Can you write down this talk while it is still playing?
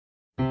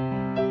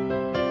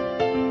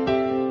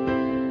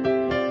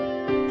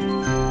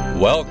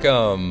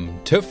Welcome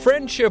to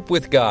Friendship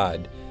with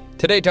God.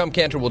 Today, Tom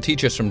Cantor will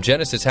teach us from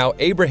Genesis how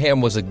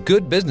Abraham was a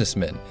good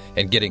businessman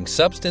and getting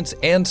substance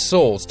and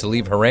souls to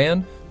leave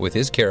Haran with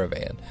his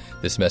caravan.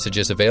 This message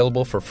is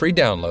available for free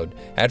download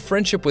at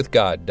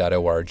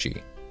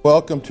friendshipwithgod.org.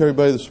 Welcome to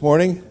everybody this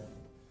morning.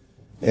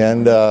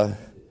 And, so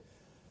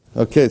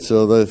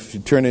if you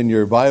turn in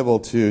your Bible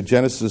to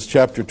Genesis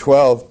chapter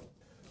 12,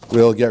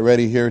 we'll get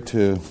ready here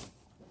to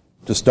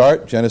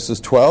start, Genesis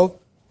 12.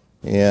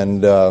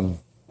 And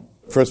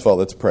first of all,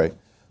 let's pray.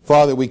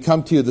 Father, we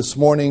come to you this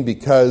morning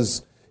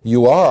because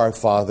you are our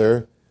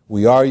Father.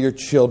 We are your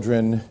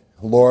children.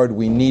 Lord,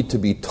 we need to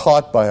be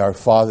taught by our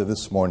Father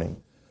this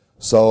morning.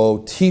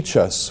 So teach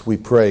us, we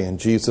pray, in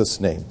Jesus'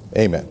 name.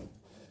 Amen.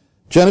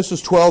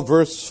 Genesis 12,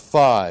 verse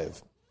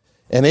 5.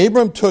 And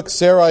Abram took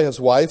Sarai his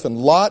wife, and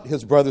Lot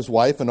his brother's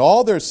wife, and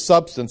all their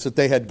substance that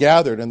they had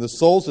gathered, and the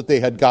souls that they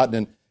had gotten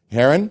in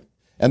Haran.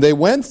 And they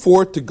went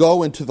forth to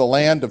go into the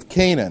land of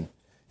Canaan.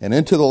 And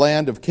into the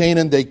land of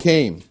Canaan they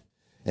came.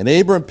 And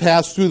Abram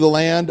passed through the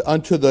land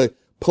unto the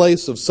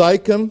place of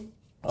Sychem,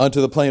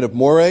 unto the plain of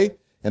Moreh,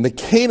 and the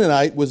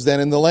Canaanite was then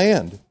in the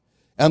land.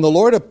 And the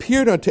Lord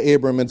appeared unto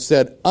Abram and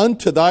said,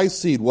 Unto thy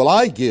seed will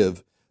I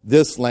give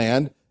this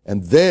land,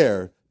 and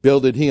there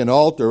builded he an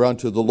altar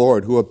unto the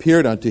Lord, who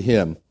appeared unto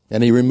him.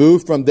 And he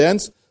removed from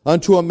thence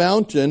unto a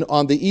mountain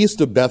on the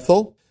east of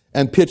Bethel,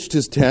 and pitched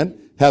his tent,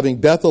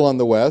 having Bethel on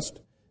the west,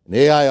 and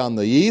Ai on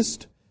the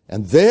east,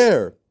 and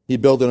there he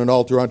builded an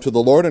altar unto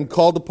the Lord, and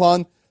called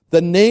upon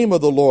the name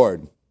of the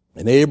Lord.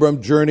 And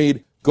Abram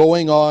journeyed,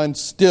 going on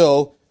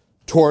still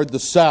toward the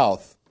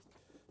south.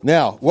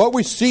 Now, what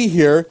we see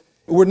here,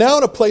 we're now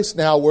in a place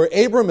now where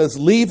Abram is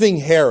leaving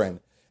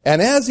Haran.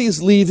 And as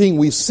he's leaving,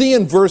 we see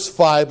in verse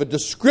 5 a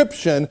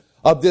description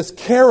of this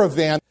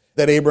caravan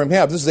that Abram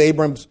had. This is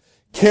Abram's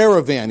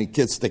caravan. He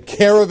gets the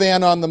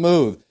caravan on the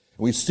move.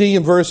 We see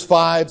in verse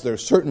 5, there are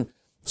certain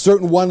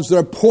ones that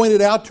are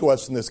pointed out to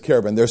us in this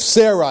caravan. There's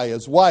Sarai,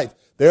 his wife.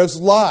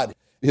 There's Lot,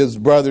 his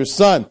brother's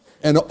son,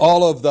 and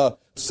all of the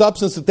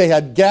substance that they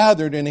had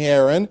gathered in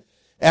Haran.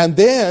 And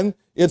then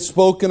it's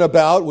spoken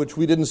about, which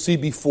we didn't see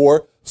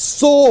before,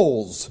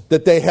 souls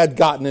that they had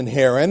gotten in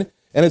Haran.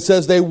 And it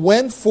says they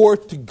went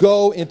forth to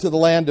go into the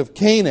land of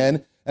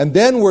Canaan, and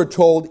then we're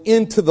told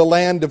into the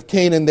land of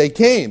Canaan they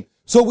came.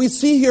 So we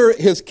see here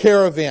his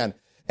caravan,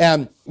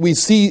 and we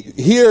see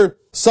here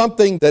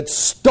something that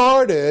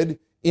started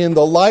in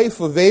the life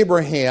of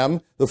Abraham,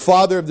 the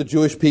father of the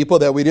Jewish people,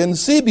 that we didn't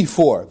see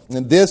before.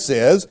 And this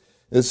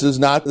is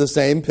not the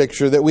same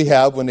picture that we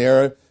have when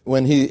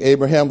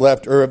Abraham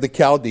left Ur of the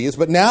Chaldees.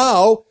 But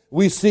now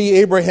we see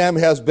Abraham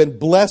has been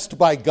blessed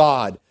by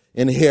God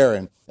in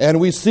Haran. And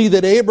we see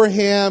that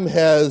Abraham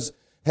has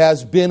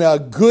been a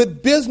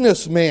good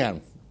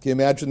businessman. Can you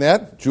imagine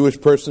that? Jewish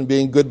person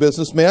being a good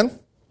businessman?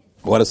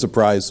 What a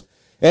surprise.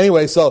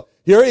 Anyway, so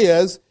here he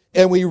is,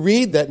 and we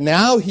read that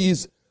now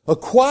he's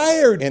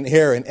acquired in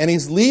Haran, and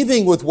he's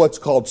leaving with what's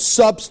called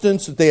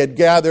substance that they had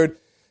gathered,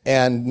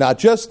 and not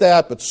just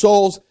that, but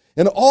souls.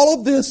 And all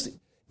of this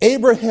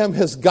Abraham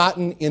has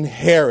gotten in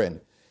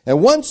Haran.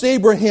 And once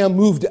Abraham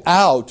moved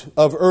out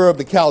of Ur of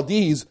the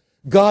Chaldees,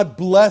 God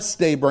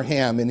blessed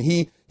Abraham, and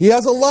he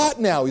has a lot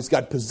now. He's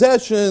got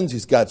possessions,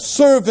 he's got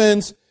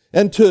servants,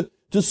 and to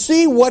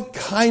see what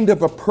kind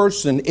of a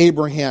person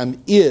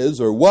Abraham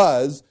is or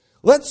was,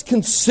 let's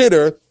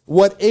consider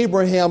what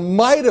Abraham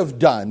might have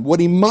done, what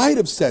he might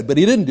have said, but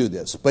he didn't do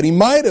this. But he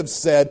might have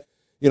said,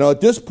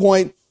 at this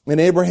point in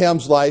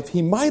Abraham's life,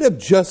 he might have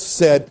just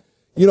said,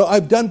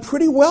 I've done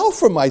pretty well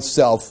for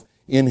myself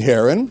in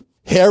Haran.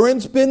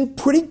 Haran's been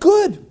pretty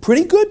good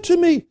to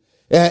me.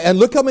 And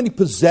look how many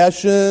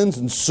possessions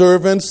and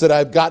servants that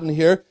I've gotten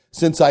here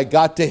since I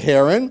got to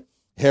Haran.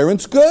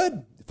 Haran's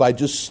good. If I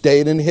just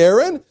stayed in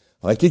Haran,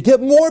 I could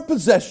get more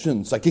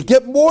possessions. I could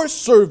get more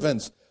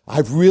servants.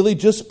 I've really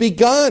just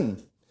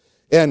begun.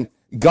 And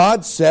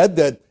God said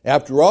that,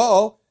 after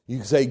all, you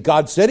can say,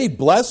 God said he'd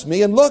bless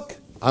me, and look,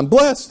 I'm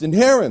blessed in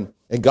Haran.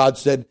 And God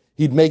said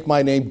he'd make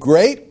my name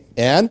great,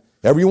 and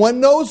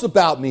everyone knows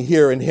about me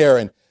here in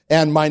Haran.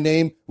 And my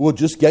name will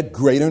just get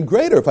greater and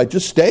greater if I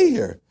just stay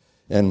here.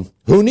 And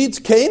who needs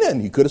Canaan?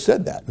 He could have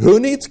said that. Who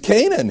needs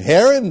Canaan?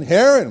 Haran,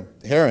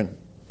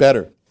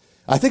 better.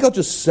 I think I'll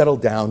just settle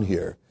down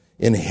here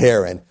in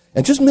Haran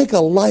and just make a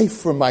life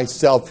for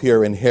myself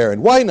here in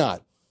Haran. Why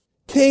not?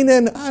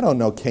 Canaan, I don't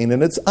know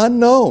Canaan. It's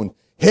unknown.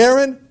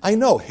 Haran, I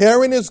know.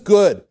 Haran is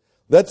good.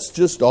 Let's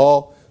just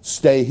all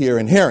stay here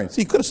in Haran.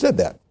 See, he could have said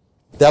that.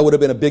 That would have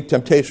been a big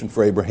temptation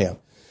for Abraham,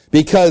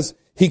 because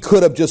he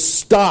could have just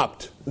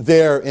stopped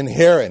there in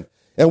Haran.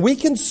 And we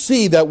can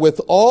see that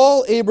with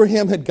all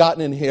Abraham had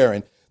gotten in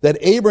Haran, that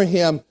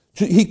Abraham,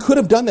 he could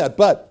have done that,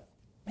 but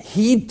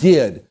he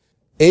did.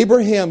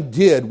 Abraham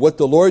did what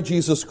the Lord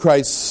Jesus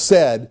Christ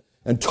said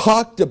and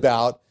talked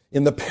about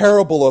in the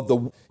parable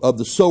of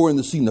the sower and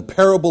the seed, in the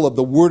parable of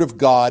the Word of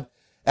God,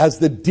 as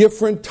the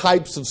different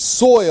types of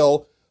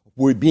soil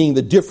were being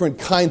the different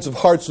kinds of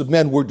hearts of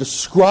men were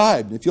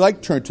described. If you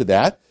like, turn to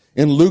that.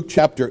 In Luke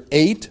chapter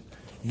 8,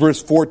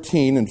 verse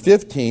 14 and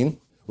 15,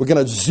 we're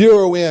going to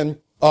zero in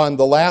on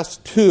the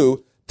last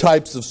two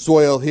types of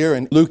soil here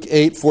in Luke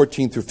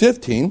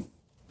 8:14-15,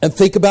 and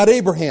think about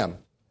Abraham.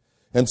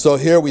 And so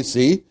here we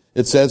see,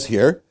 it says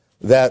here,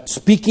 that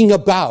speaking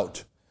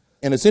about,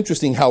 and it's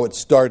interesting how it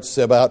starts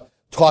about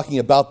talking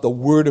about the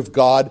Word of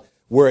God,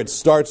 where it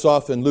starts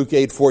off in Luke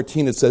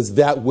 8:14, it says,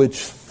 that which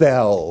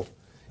fell.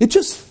 It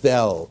just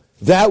fell.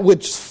 That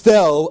which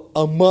fell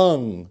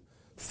among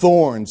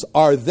thorns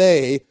are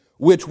they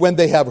which when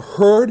they have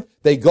heard,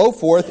 they go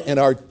forth and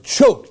are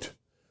choked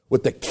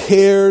with the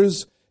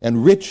cares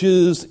and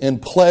riches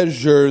and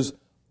pleasures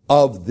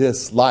of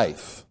this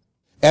life,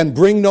 and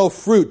bring no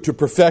fruit to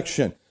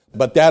perfection.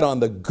 But that on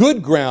the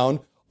good ground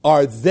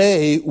are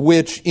they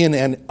which in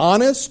an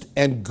honest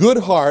and good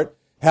heart,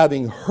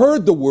 having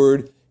heard the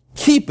word,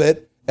 keep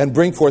it and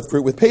bring forth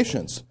fruit with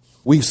patience.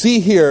 We see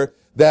here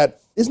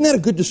that, isn't that a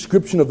good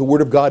description of the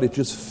Word of God? It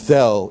just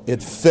fell.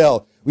 It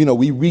fell. You know,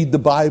 we read the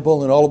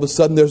Bible and all of a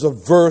sudden there's a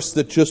verse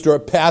that just, or a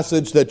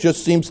passage that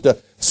just seems to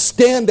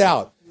stand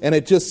out, and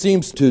it just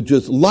seems to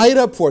just light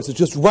up for us. It's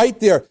just right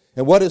there.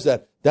 And what is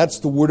that? That's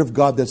the Word of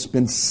God that's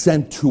been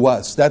sent to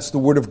us. That's the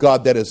Word of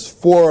God that is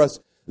for us.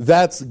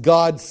 That's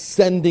God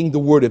sending the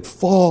Word. It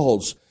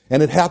falls,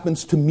 and it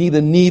happens to meet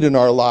a need in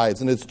our lives.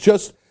 And it's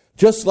just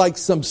like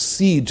some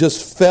seed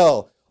just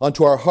fell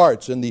onto our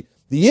hearts. And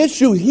the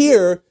issue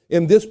here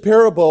in this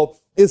parable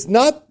is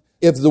not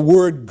if the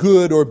word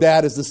good or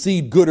bad, is the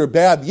seed good or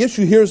bad. The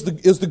issue here is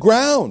the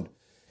ground.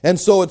 And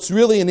so it's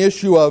really an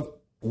issue of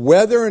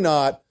whether or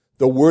not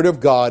the Word of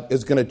God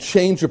is going to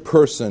change a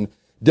person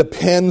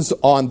depends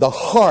on the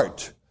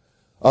heart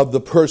of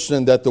the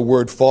person that the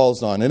Word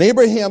falls on. And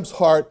Abraham's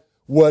heart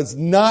was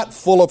not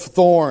full of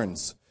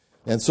thorns.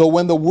 And so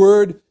when the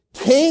Word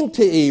came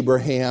to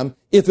Abraham,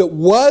 if it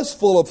was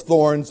full of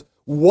thorns,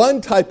 one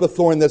type of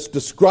thorn that's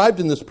described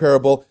in this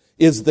parable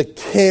is the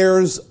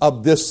cares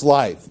of this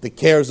life, the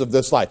cares of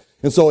this life.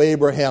 And so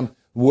Abraham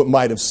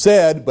might have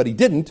said, but he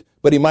didn't,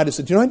 but he might have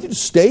said, I need to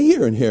stay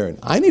here in Haran.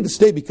 I need to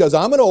stay because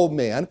I'm an old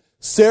man.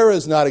 Sarah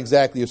is not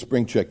exactly a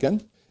spring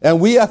chicken. And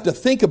we have to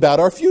think about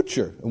our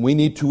future. And we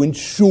need to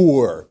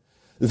ensure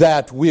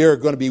that we're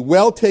going to be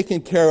well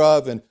taken care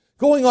of. And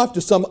going off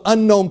to some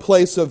unknown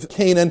place of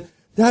Canaan,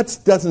 that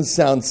doesn't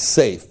sound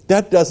safe.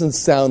 That doesn't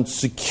sound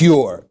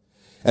secure.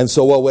 And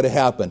so what would have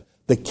happened?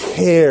 The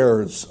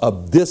cares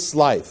of this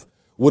life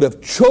would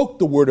have choked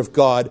the Word of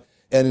God,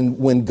 and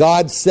when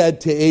God said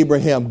to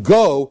Abraham,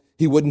 go,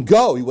 he wouldn't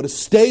go. He would have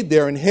stayed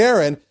there in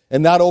Haran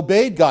and not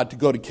obeyed God to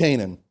go to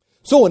Canaan.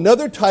 So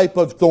another type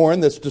of thorn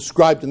that's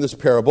described in this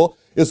parable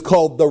is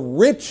called the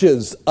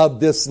riches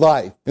of this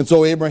life. And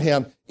so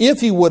Abraham,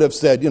 if he would have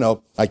said,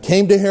 I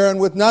came to Haran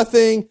with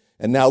nothing,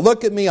 and now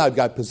look at me, I've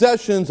got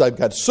possessions, I've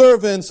got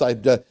servants,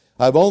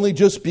 I've only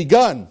just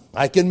begun.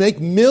 I can make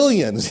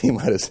millions, he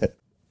might have said.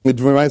 It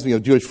reminds me of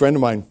a Jewish friend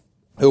of mine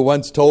who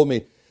once told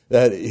me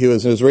that he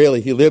was an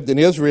Israeli. He lived in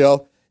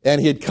Israel, and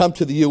he had come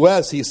to the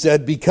U.S., he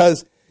said,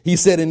 because he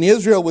said in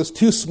Israel was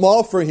too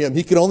small for him.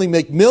 He could only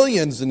make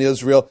millions in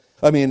Israel.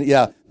 But in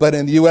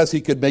the U.S. he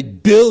could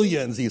make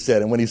billions, he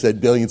said. And when he said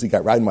billions, he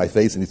got right in my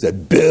face, and he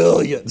said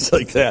billions,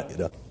 like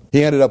that.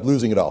 He ended up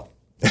losing it all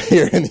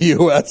here in the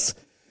U.S.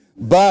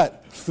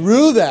 But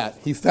through that,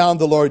 he found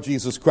the Lord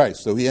Jesus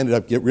Christ. So he ended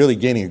up really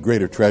gaining a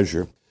greater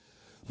treasure.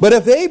 But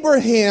if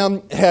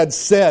Abraham had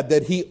said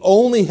that he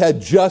only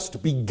had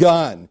just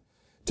begun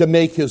to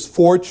make his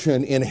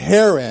fortune in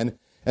Haran,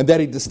 and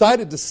that he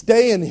decided to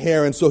stay in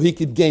Haran so he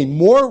could gain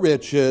more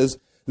riches,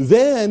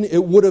 then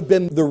it would have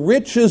been the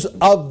riches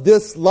of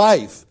this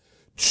life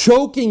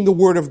choking the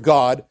Word of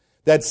God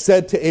that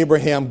said to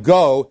Abraham,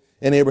 go,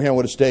 and Abraham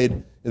would have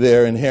stayed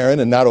there in Haran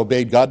and not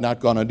obeyed God, not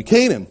gone unto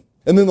Canaan.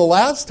 And then the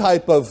last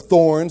type of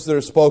thorns that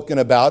are spoken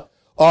about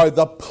are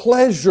the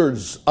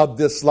pleasures of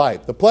this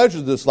life, the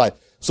pleasures of this life.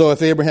 So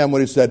if Abraham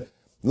would have said,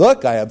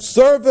 look, I have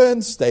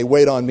servants, they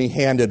wait on me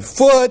hand and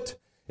foot.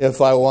 If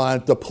I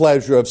want the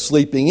pleasure of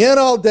sleeping in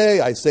all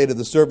day, I say to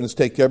the servants,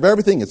 take care of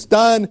everything, it's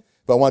done.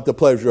 If I want the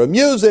pleasure of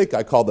music,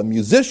 I call them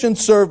musician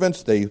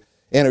servants, they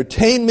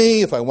entertain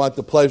me. If I want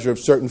the pleasure of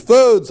certain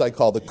foods, I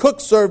call the cook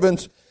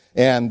servants,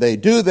 and they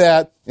do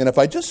that. And if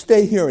I just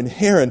stay here in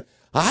Haran,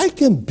 I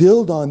can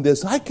build on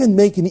this. I can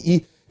make an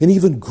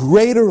even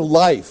greater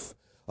life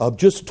of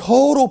just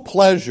total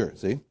pleasure,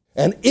 see?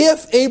 And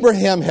if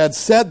Abraham had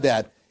said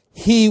that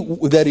he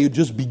had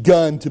just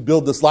begun to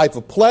build this life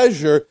of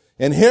pleasure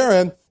in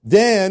Haran,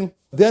 then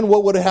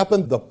what would have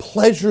happened? The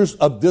pleasures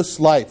of this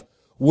life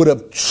would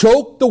have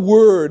choked the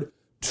word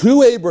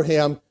to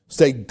Abraham,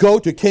 say, go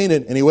to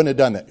Canaan, and he wouldn't have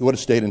done that. He would have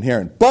stayed in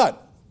Haran.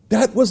 But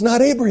that was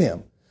not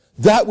Abraham.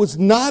 That was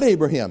not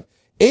Abraham.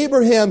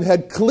 Abraham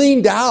had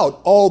cleaned out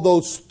all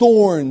those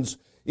thorns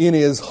in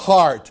his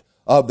heart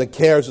of the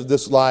cares of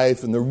this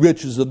life and the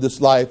riches of this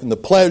life and the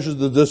pleasures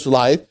of this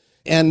life.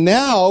 And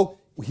now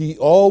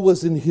all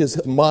was in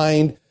his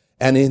mind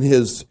and in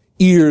his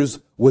ears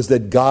was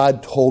that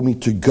God told me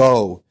to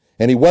go.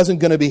 And he wasn't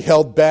going to be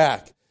held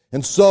back.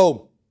 And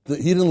so he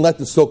didn't let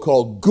the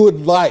so-called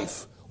good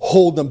life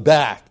hold him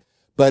back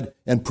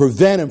and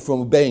prevent him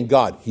from obeying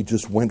God. He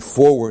just went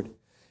forward.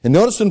 And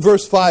notice in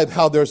verse 5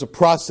 how there's a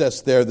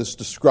process there that's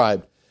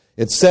described.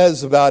 It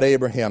says about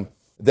Abraham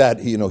that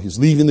he's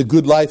leaving the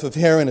good life of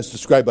Haran. It's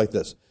described like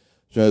this.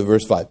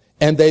 Verse 5.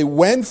 And they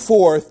went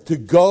forth to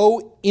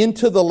go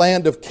into the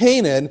land of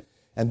Canaan,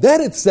 and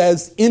then it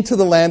says, into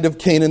the land of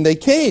Canaan they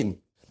came.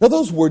 Now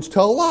those words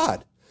tell a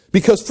lot.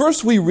 Because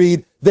first we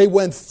read, they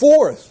went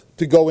forth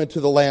to go into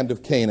the land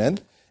of Canaan,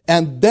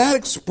 and that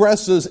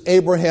expresses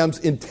Abraham's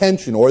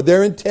intention, or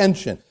their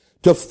intention,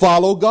 to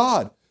follow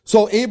God.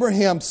 So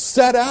Abraham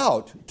set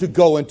out to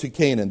go into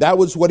Canaan. That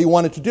was what he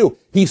wanted to do.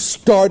 He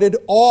started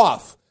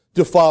off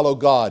to follow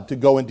God, to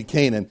go into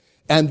Canaan.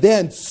 And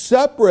then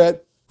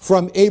separate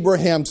from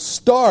Abraham's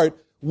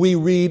start, we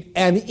read,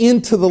 and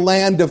into the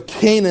land of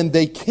Canaan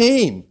they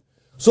came.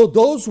 So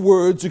those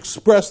words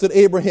express that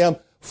Abraham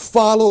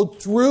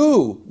followed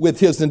through with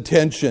his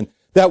intention,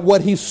 that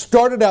what he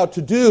started out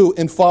to do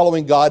in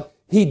following God,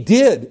 he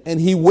did,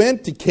 and he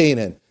went to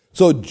Canaan.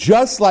 So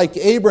just like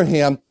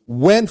Abraham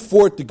went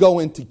forth to go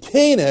into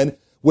Canaan,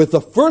 with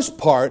the first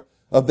part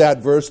of that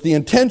verse, the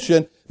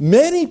intention,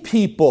 many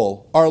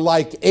people are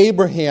like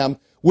Abraham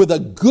with a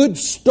good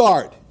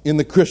start in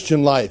the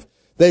Christian life.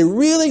 They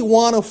really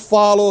want to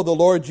follow the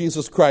Lord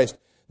Jesus Christ.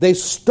 They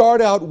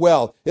start out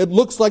well. It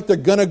looks like they're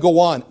going to go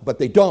on, but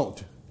they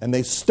don't. And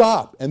they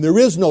stop. And there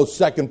is no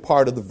second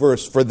part of the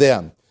verse for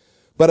them.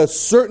 But a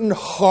certain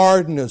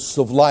hardness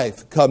of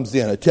life comes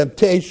in, a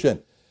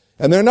temptation.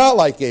 And they're not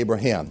like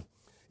Abraham.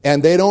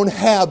 And they don't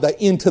have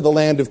the into the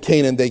land of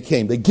Canaan they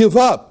came. They give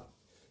up.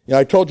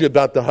 I told you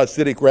about the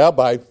Hasidic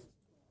rabbi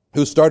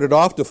who started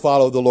off to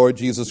follow the Lord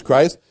Jesus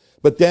Christ.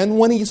 But then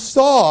when he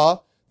saw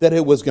that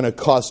it was going to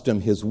cost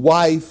him his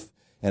wife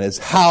and his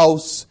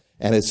house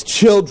and his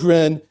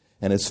children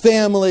and his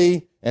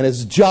family and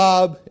his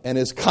job and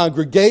his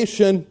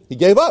congregation, he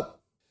gave up.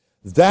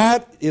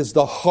 That is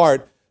the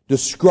heart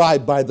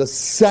described by the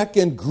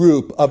second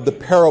group of the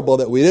parable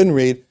that we didn't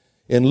read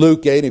in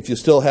Luke 8. If you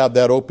still have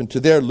that open to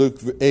there, Luke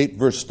 8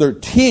 verse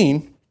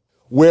 13,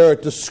 where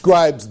it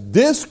describes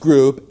this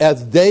group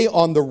as they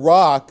on the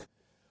rock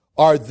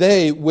are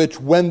they which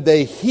when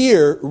they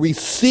hear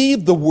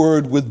receive the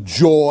word with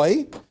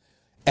joy,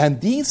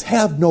 and these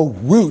have no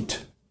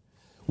root,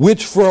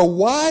 which for a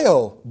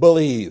while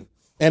believe,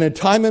 and in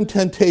time of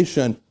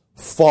temptation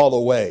fall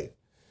away.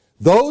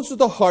 Those are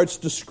the hearts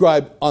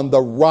described on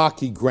the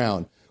rocky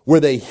ground,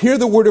 where they hear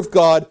the word of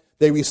God,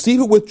 they receive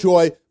it with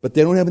joy, but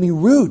they don't have any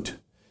root.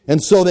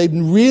 And so they've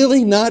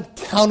really not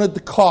counted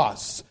the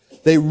costs.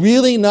 They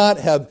really not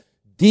have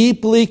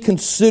deeply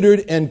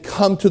considered and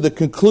come to the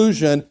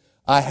conclusion,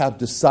 I have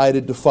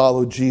decided to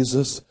follow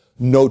Jesus.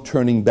 No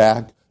turning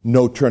back,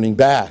 no turning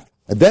back.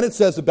 And then it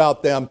says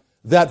about them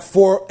that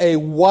for a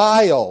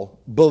while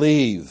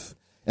believe.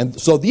 And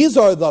so these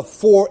are the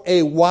for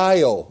a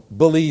while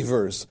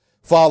believers,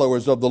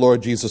 followers of the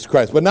Lord Jesus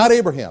Christ, but not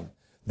Abraham.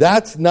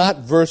 That's not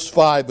verse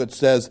 5 that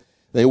says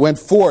they went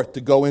forth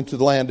to go into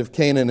the land of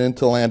Canaan, and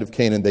into the land of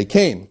Canaan they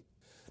came.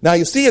 Now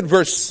you see in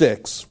verse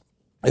 6,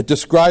 it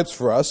describes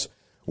for us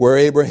where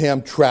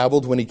Abraham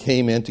traveled when he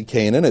came into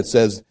Canaan. It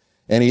says,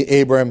 and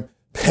Abraham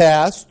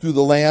passed through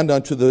the land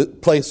unto the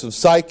place of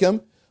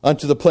Sychem,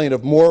 unto the plain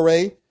of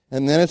Moreh,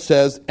 and then it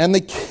says, and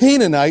the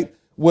Canaanite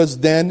was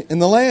then in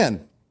the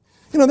land.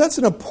 That's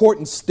an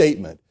important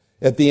statement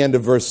at the end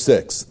of verse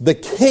 6. The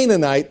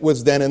Canaanite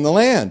was then in the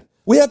land.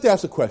 We have to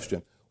ask a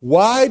question.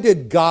 Why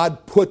did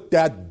God put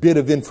that bit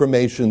of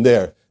information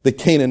there? The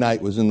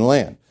Canaanite was in the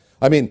land.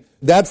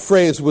 That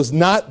phrase was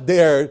not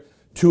there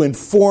to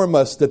inform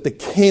us that the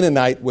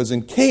Canaanite was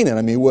in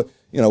Canaan.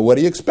 What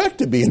do you expect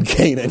to be in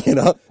Canaan?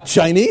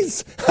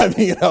 Chinese?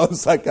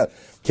 It's like a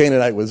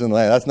Canaanite was in the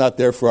land. That's not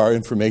there for our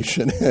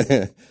information.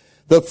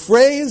 The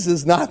phrase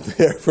is not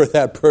there for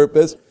that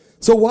purpose.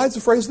 So why is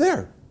the phrase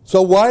there?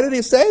 So why did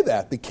he say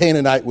that? The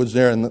Canaanite was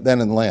there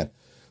then in the land.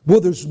 Well,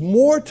 there's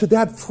more to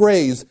that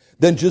phrase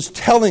than just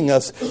telling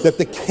us that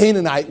the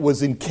Canaanite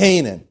was in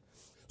Canaan.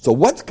 So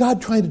what's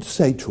God trying to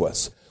say to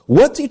us?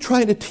 What's he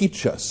trying to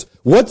teach us?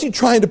 What's he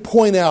trying to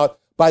point out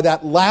by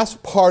that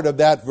last part of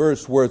that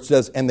verse where it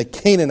says, and the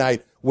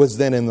Canaanite was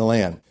then in the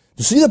land?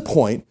 To see the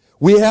point,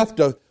 we have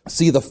to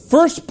see the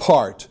first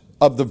part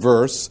of the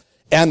verse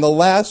and the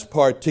last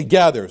part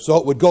together. So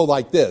it would go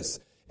like this.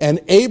 And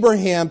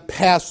Abraham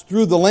passed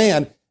through the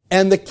land,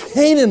 and the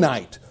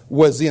Canaanite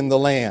was in the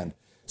land.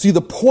 See,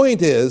 the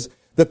point is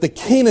that the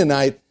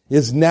Canaanite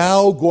is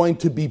now going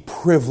to be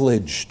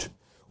privileged.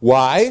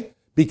 Why?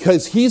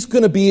 Because he's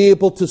going to be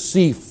able to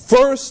see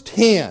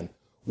firsthand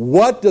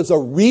what does a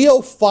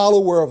real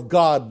follower of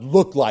God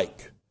look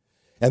like.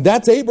 And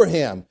that's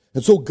Abraham.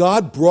 And so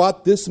God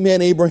brought this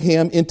man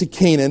Abraham into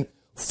Canaan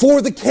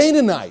for the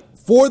Canaanite,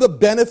 for the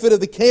benefit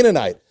of the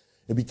Canaanite.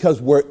 And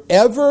because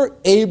wherever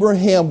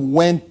Abraham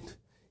went,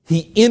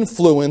 he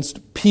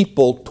influenced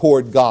people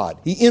toward God.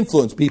 He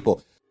influenced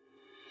people.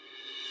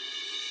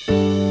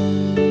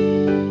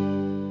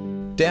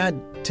 Dad,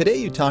 today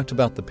you talked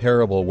about the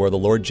parable where the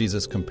Lord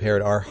Jesus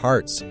compared our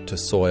hearts to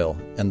soil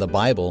and the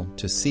Bible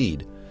to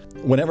seed.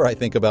 Whenever I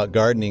think about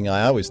gardening,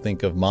 I always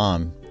think of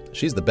Mom.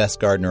 She's the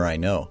best gardener I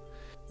know.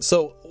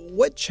 So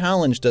what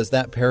challenge does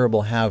that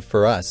parable have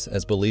for us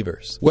as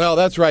believers? Well,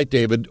 that's right,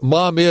 David.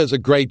 Mom is a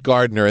great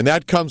gardener, and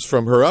that comes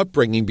from her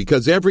upbringing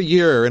because every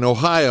year in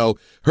Ohio,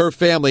 her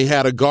family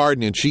had a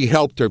garden, and she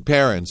helped her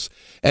parents.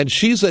 And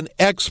she's an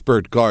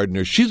expert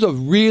gardener. She's a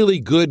really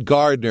good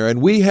gardener,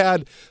 and we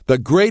had the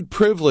great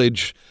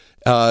privilege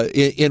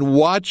in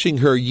watching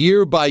her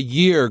year by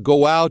year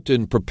go out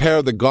and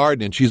prepare the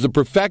garden. And she's a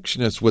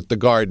perfectionist with the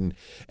garden.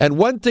 And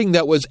one thing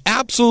that was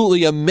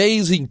absolutely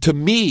amazing to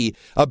me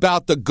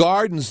about the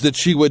gardens that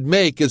she would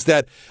make is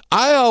that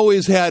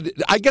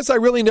I guess I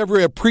really never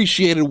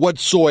appreciated what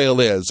soil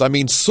is. I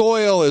mean,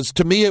 soil is,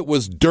 to me, it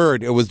was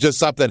dirt. It was just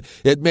something,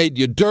 it made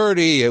you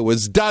dirty. It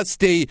was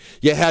dusty.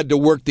 You had to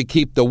work to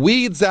keep the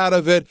weeds out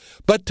of it.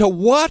 But to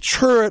watch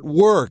her at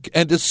work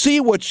and to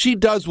see what she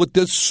does with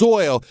this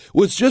soil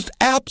was just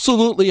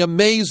absolutely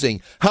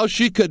amazing. How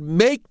she could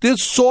make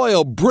this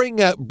soil bring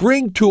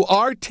to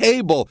our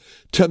table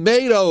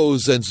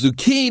tomatoes and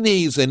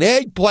zucchinis and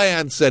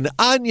eggplants and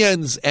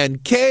onions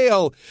and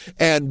kale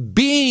and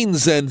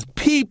beans and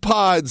pea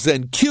pods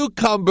and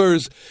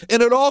cucumbers.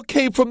 And it all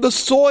came from the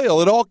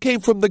soil. It all came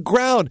from the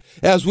ground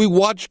as we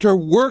watched her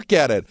work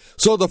at it.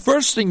 So the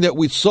first thing that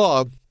we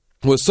saw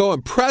was so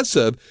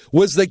impressive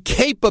was the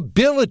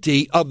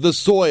capability of the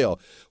soil.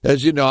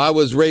 As you know, I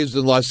was raised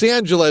in Los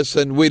Angeles,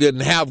 and we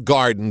didn't have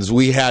gardens.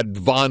 We had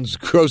Vons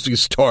grocery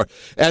store.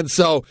 And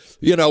so,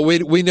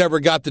 we never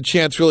got the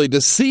chance really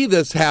to see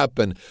this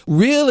happen.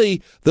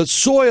 Really, the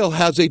soil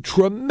has a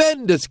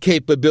tremendous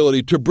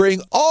capability to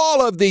bring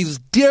all of these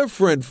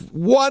different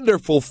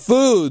wonderful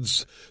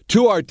foods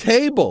to our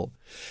table.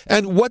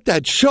 And what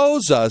that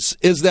shows us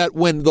is that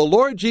when the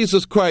Lord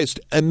Jesus Christ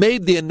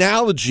made the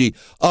analogy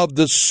of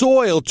the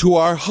soil to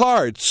our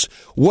hearts,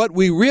 what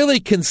we really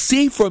can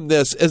see from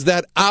this is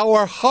that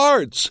our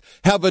hearts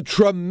have a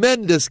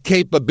tremendous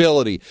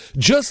capability.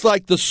 Just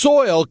like the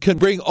soil can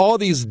bring all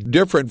these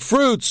different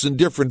fruits and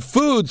different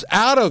foods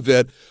out of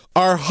it,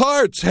 our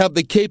hearts have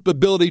the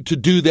capability to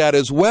do that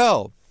as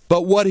well.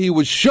 But what he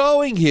was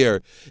showing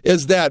here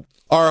is that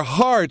our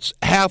hearts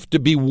have to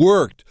be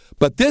worked.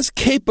 But this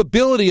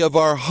capability of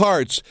our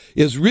hearts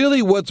is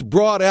really what's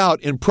brought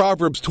out in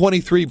Proverbs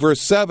 23,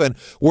 verse 7,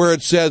 where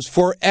it says,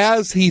 "For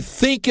as he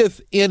thinketh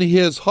in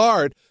his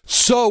heart,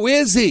 so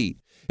is he."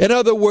 In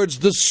other words,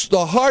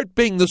 the heart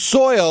being the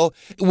soil,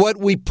 what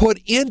we put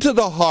into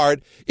the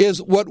heart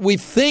is what we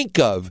think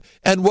of.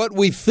 And what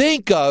we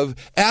think of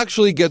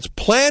actually gets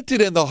planted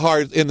in the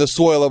heart, in the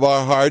soil of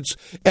our hearts.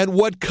 And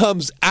what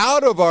comes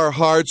out of our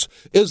hearts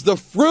is the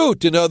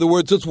fruit. In other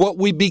words, it's what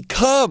we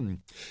become.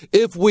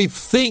 If we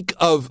think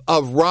of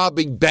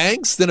robbing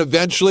banks, then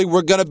eventually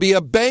we're going to be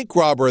a bank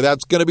robber.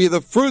 That's going to be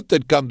the fruit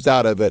that comes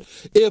out of it.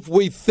 If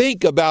we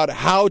think about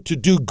how to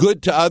do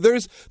good to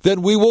others,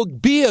 then we will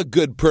be a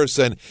good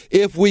person.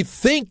 If we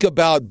think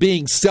about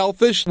being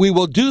selfish, we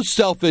will do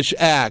selfish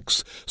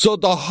acts. So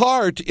the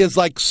heart is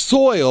like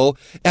soil,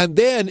 and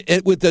then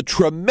with a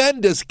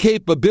tremendous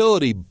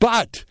capability,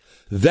 but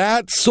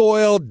that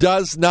soil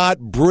does not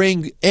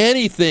bring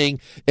anything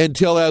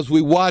until, as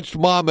we watched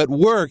Mom at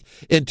work,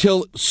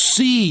 until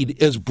seed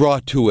is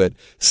brought to it.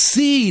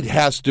 Seed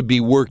has to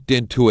be worked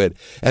into it.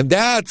 And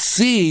that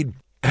seed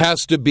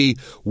has to be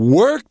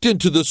worked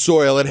into the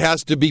soil. It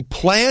has to be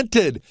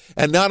planted.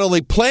 And not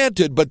only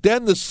planted, but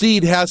then the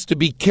seed has to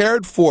be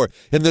cared for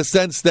in the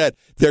sense that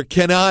there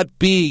cannot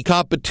be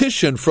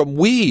competition from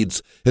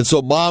weeds. And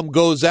so Mom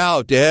goes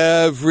out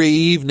every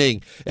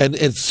evening and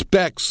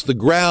inspects the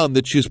ground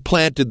that she's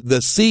planted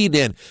the seed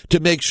in to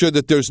make sure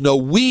that there's no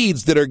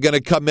weeds that are going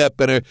to come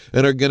up and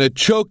are going to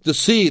choke the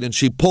seed. And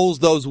she pulls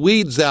those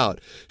weeds out.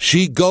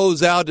 She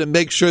goes out and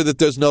makes sure that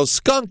there's no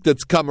skunk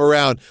that's come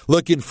around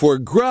looking for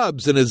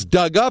grubs and has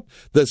dug up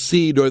the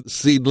seed or the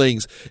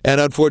seedlings. And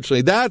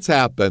unfortunately, that's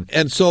happened.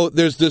 And so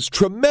there's this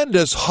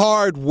tremendous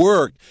hard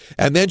work.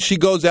 And then she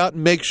goes out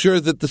and makes sure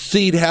that the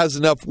seed has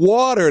enough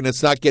water and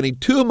it's not getting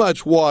too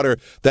much water,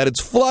 that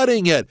it's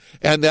flooding it,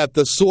 and that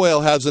the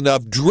soil has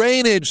enough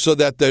drainage so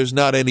that there's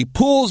not any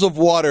pools of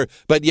water,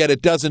 but yet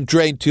it doesn't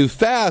drain too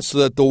fast so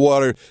that the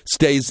water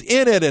stays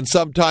in it. And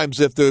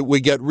sometimes we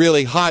get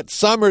really hot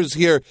summers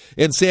here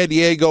in San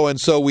Diego, and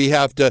so we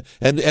have to,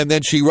 and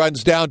then she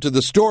runs down to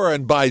the store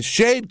and buys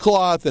shade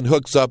cloth and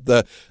hooks up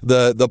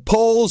the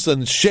poles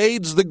and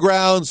shades the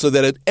ground so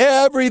that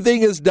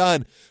everything is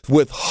done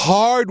with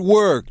hard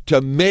work to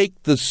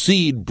make the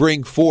seed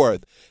bring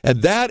forth.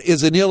 And that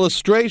is an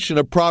illustration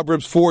of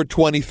Proverbs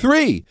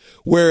 4:23,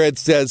 where it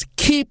says,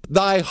 "Keep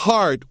thy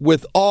heart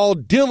with all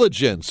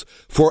diligence,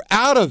 for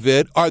out of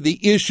it are the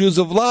issues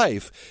of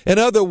life." In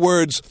other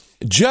words,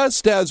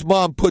 just as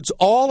Mom puts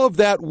all of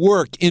that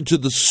work into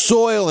the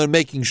soil and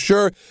making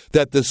sure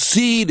that the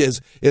seed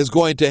is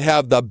going to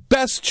have the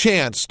best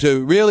chance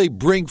to really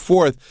bring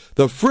forth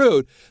the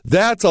fruit,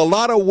 that's a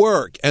lot of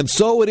work. And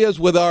so it is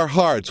with our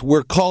hearts.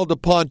 We're called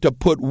upon to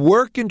put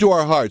work into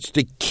our hearts,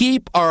 to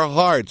keep our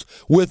hearts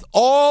with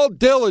all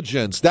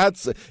diligence.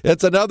 That's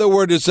another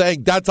word of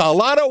saying that's a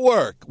lot of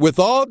work. With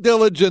all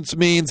diligence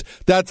means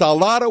that's a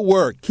lot of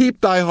work.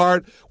 Keep thy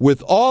heart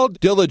with all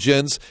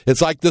diligence.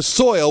 It's like the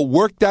soil.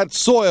 Work that that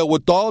soil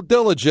with all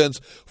diligence,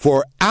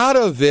 for out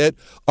of it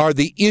are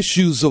the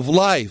issues of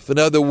life. In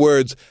other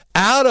words,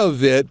 out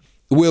of it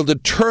will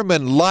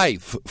determine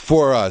life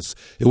for us.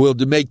 It will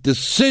make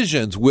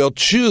decisions. We'll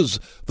choose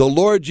the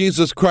Lord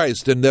Jesus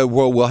Christ, and then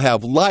we'll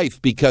have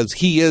life because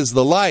He is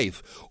the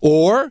life.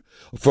 Or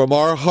from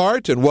our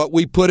heart and what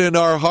we put in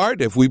our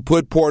heart, if we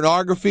put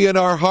pornography in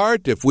our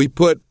heart, if we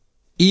put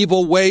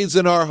evil ways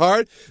in our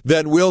heart,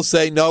 then we'll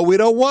say, no, we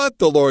don't want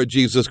the Lord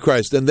Jesus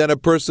Christ. And then a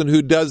person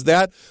who does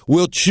that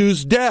will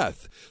choose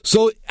death.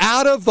 So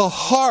out of the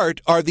heart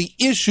are the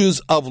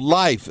issues of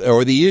life,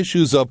 or the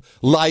issues of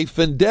life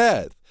and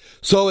death.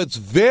 So it's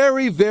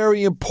very,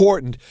 very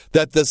important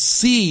that the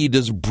seed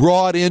is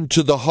brought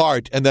into the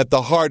heart and that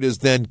the heart is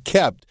then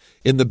kept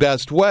in the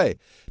best way.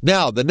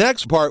 Now, the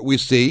next part we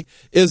see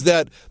is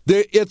that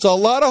it's a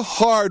lot of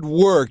hard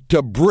work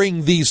to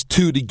bring these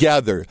two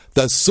together,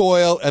 the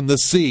soil and the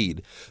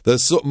seed.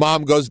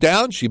 Mom goes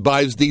down, she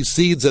buys these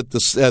seeds at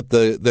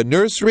the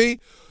nursery,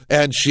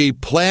 and she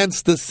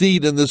plants the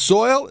seed in the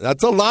soil.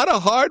 That's a lot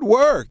of hard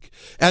work.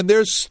 And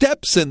there's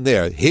steps in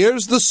there.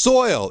 Here's the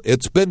soil.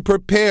 It's been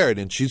prepared,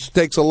 and she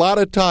takes a lot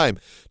of time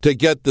to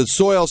get the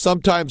soil.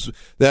 Sometimes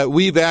that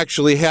we've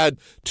actually had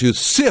to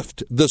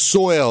sift the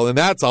soil, and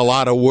that's a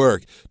lot of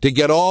work to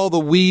get all the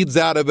weeds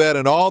out of it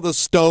and all the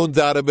stones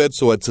out of it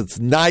so it's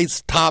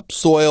nice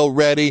topsoil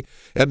ready,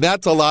 and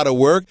that's a lot of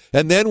work.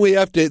 And then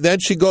then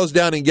she goes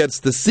down and gets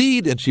the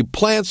seed and she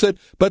plants it.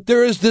 But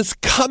there is this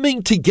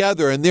coming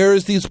together, and there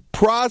is this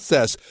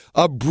process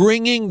of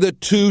bringing the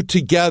two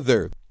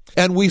together.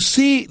 And we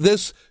see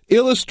this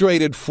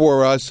illustrated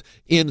for us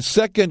in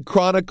 2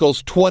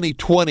 Chronicles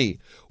 20:20,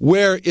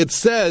 where it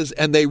says,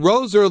 "And they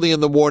rose early in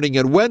the morning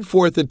and went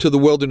forth into the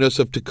wilderness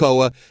of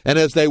Tekoa. And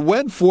as they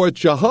went forth,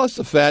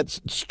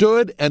 Jehoshaphat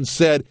stood and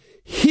said,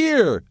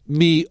 Hear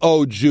me,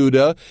 O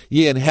Judah,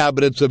 ye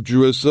inhabitants of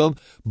Jerusalem.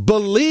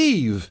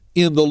 Believe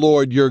in the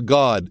Lord your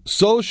God,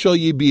 so shall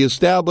ye be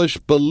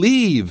established.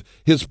 Believe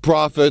his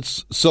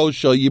prophets, so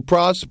shall ye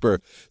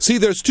prosper." See,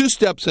 there's two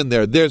steps in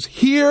there. There's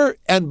hear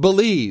and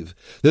believe.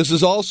 This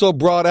is also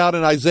brought out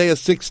in Isaiah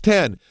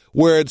 6:10,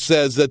 where it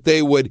says that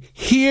they would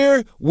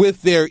hear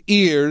with their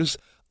ears,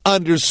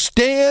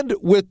 understand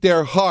with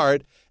their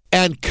heart,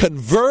 and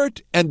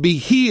convert and be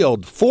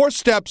healed. 4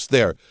 steps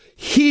there.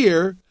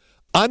 Hear,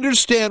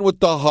 understand with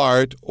the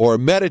heart, or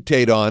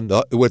meditate on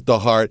with the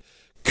heart,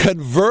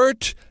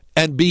 convert,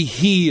 and be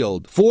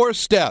healed. 4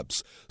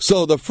 steps.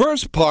 So the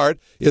first part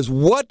is,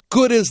 what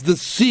good is the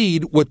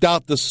seed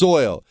without the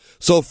soil?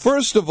 So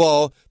first of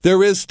all,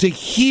 there is to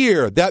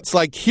hear. That's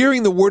like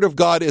hearing the word of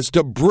God is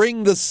to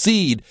bring the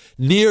seed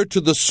near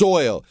to the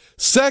soil.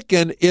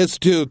 Second is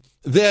to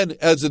then,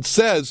 as it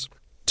says,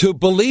 to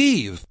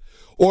believe,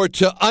 or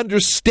to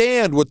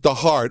understand with the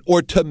heart,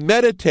 or to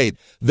meditate.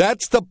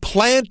 That's the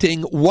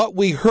planting what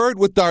we heard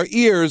with our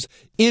ears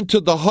into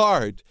the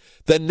heart.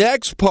 The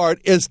next part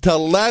is to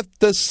let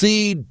the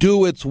seed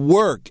do its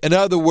work. In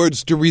other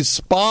words, to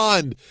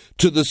respond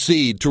to the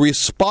seed, to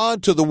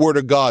respond to the word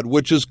of God,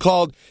 which is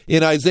called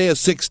in Isaiah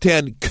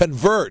 6:10,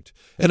 convert.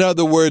 In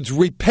other words,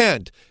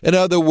 repent. In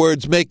other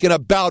words, make an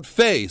about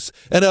face.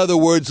 In other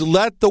words,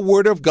 let the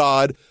word of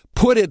God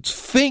put its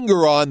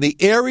finger on the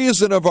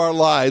areas of our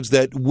lives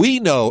that we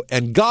know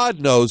and God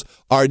knows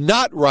are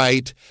not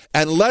right,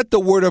 and let the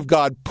Word of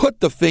God put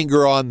the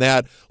finger on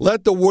that.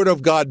 Let the Word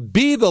of God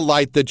be the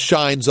light that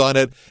shines on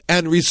it,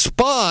 and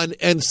respond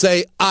and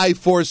say, I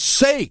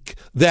forsake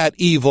that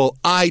evil.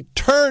 I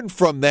turn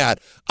from that.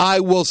 I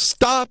will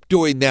stop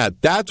doing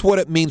that. That's what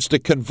it means to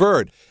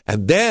convert.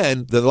 And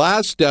then the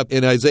last step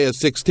in Isaiah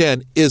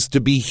 6:10 is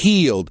to be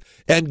healed.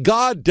 And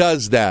God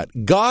does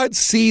that. God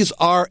sees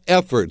our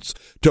efforts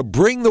to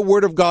bring the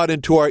Word of God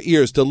into our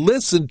ears, to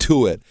listen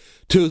to it,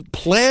 to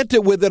plant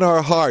it within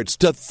our hearts,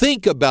 to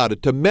think about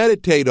it, to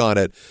meditate on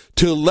it,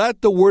 to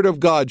let the Word of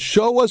God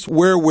show us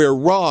where we're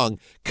wrong,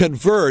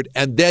 convert,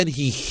 and then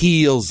He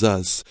heals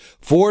us.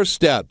 4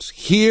 steps.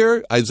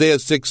 Hear, Isaiah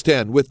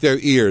 6:10, with their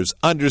ears.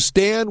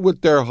 Understand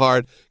with their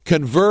heart.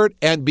 Convert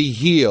and be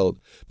healed.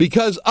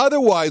 Because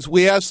otherwise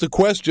we ask the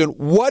question,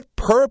 what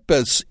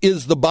purpose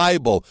is the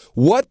Bible?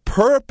 What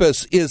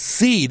purpose is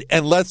seed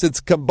unless it's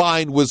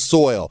combined with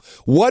soil?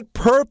 What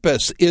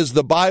purpose is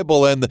the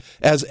Bible and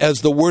as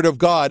the Word of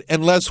God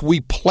unless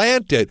we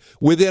plant it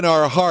within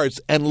our hearts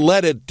and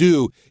let it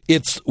do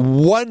its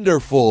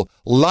wonderful,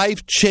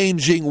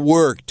 life-changing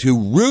work to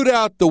root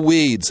out the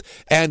weeds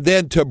and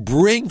then to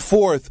bring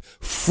forth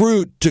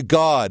fruit to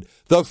God,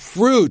 the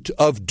fruit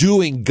of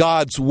doing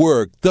God's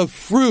work, the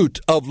fruit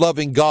of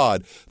loving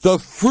God, the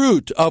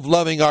fruit of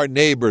loving our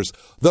neighbors,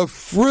 the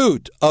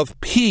fruit of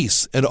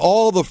peace, and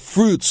all the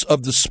fruits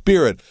of the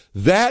Spirit.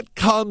 That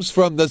comes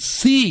from the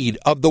seed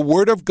of the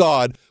Word of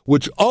God,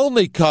 which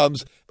only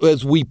comes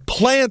as we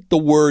plant the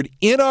Word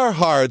in our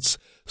hearts,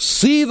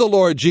 see the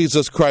Lord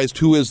Jesus Christ,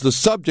 who is the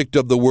subject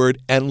of the Word,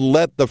 and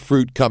let the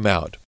fruit come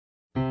out.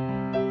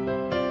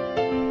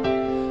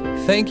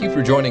 Thank you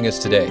for joining us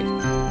today.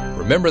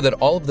 Remember that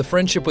all of the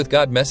Friendship with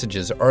God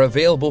messages are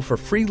available for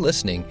free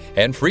listening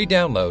and free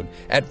download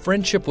at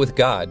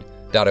friendshipwithgod.com.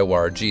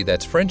 friendshipwithgod.org.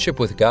 That's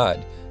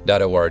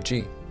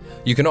friendshipwithgod.org.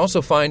 You can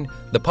also find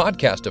the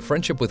podcast of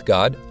Friendship with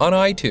God on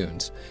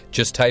iTunes.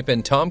 Just type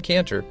in Tom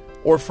Cantor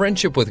or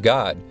Friendship with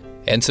God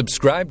and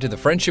subscribe to the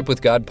Friendship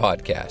with God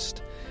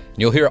podcast.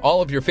 You'll hear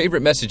all of your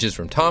favorite messages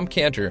from Tom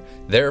Cantor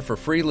there for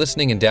free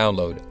listening and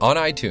download on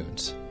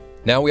iTunes.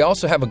 Now, we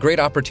also have a great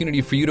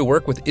opportunity for you to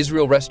work with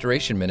Israel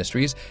Restoration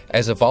Ministries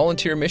as a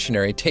volunteer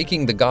missionary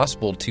taking the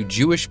gospel to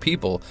Jewish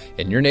people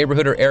in your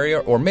neighborhood or area,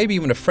 or maybe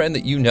even a friend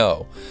that you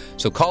know.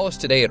 So call us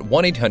today at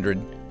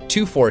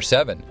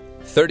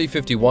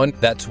 1-800-247-3051.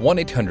 That's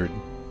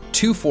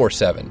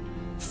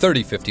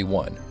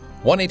 1-800-247-3051.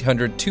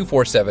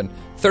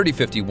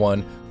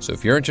 1-800-247-3051. So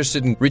if you're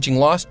interested in reaching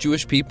lost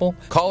Jewish people,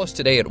 call us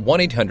today at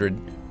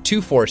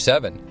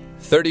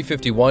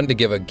 1-800-247-3051 to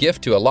give a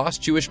gift to a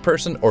lost Jewish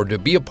person or to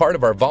be a part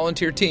of our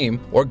volunteer team,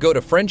 or go to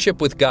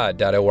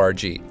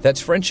friendshipwithgod.org.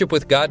 That's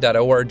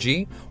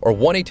friendshipwithgod.org or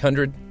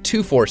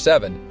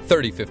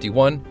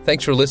 1-800-247-3051.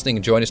 Thanks for listening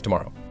and join us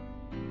tomorrow.